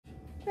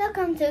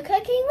Welcome to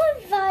Cooking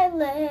with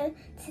Violet.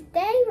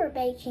 Today we're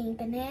baking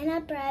banana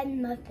bread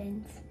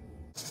muffins.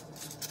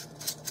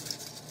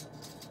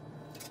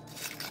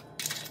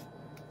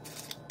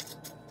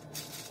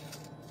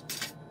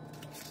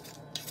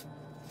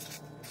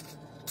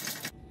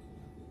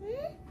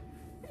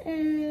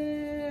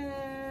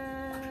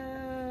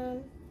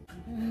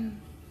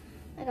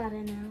 I got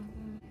it now.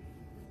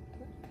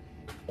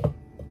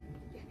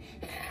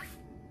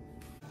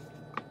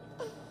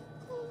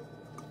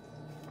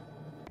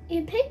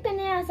 You pick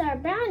bananas that are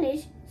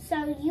brownish,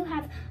 so you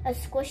have a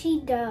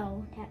squishy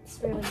dough. That's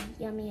really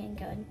yummy and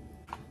good.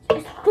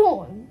 It's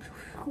going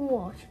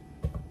squash.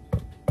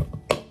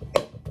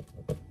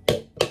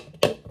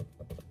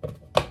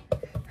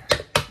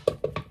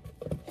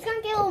 It's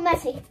gonna get a little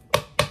messy.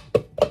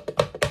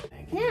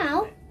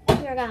 Now,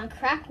 we're gonna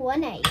crack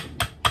one egg.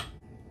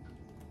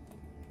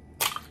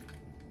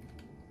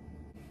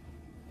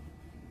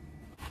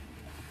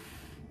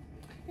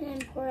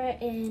 And pour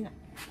it in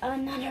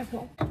another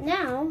bowl.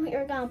 Now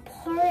you're gonna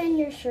pour in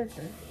your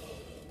sugar.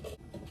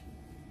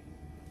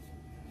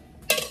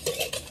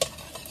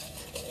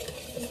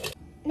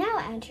 Now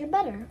add your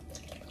butter.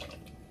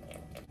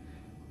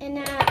 And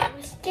now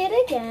whisk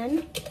it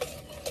again.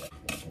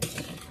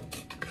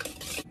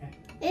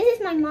 This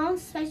is my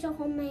mom's special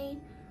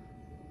homemade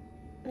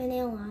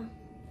vanilla.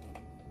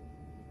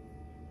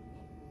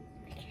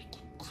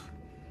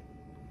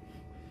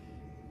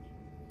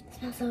 It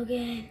smells so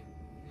good.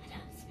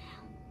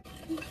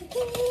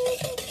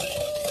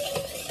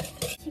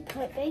 You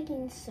put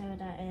baking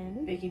soda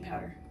in. Baking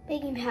powder.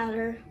 Baking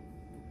powder.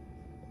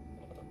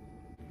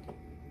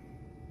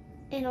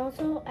 And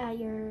also add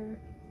your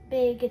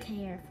big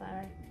container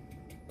flour.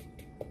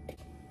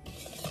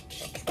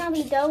 It's gonna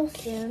be dough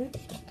soon.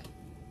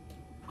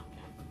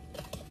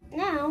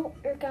 Now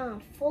you're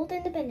gonna fold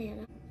in the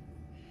banana.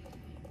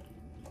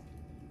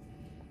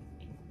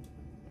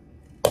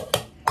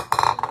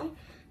 Okay.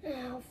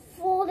 Now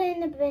fold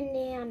in the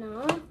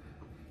banana.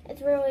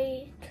 It's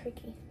really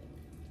tricky.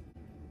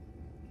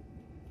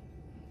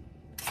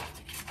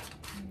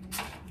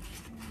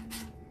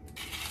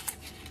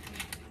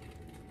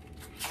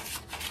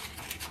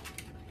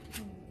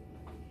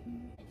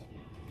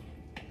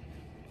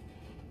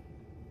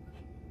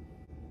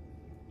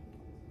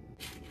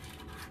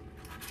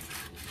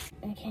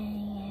 Okay,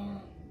 yeah.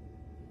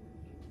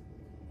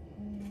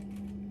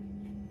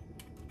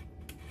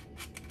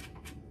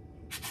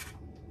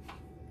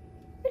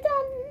 We're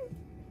done.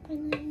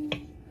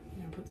 Finally.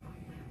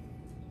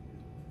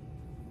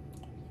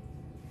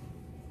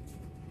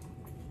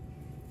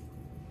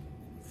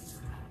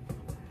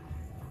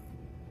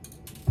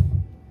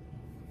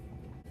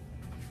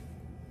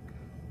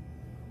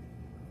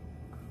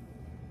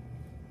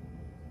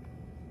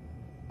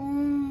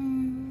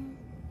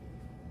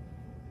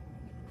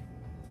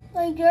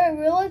 Like, they're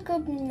really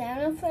good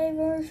banana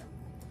flavors.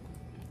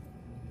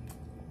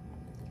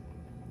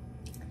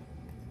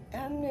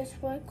 And the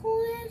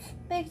sprinkles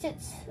makes it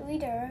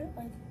sweeter,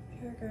 like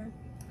sugar.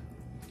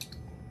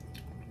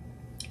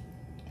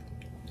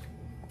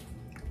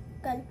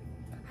 Good.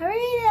 I rate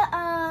it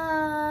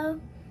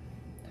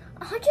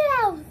 100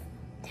 out of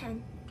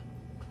 10.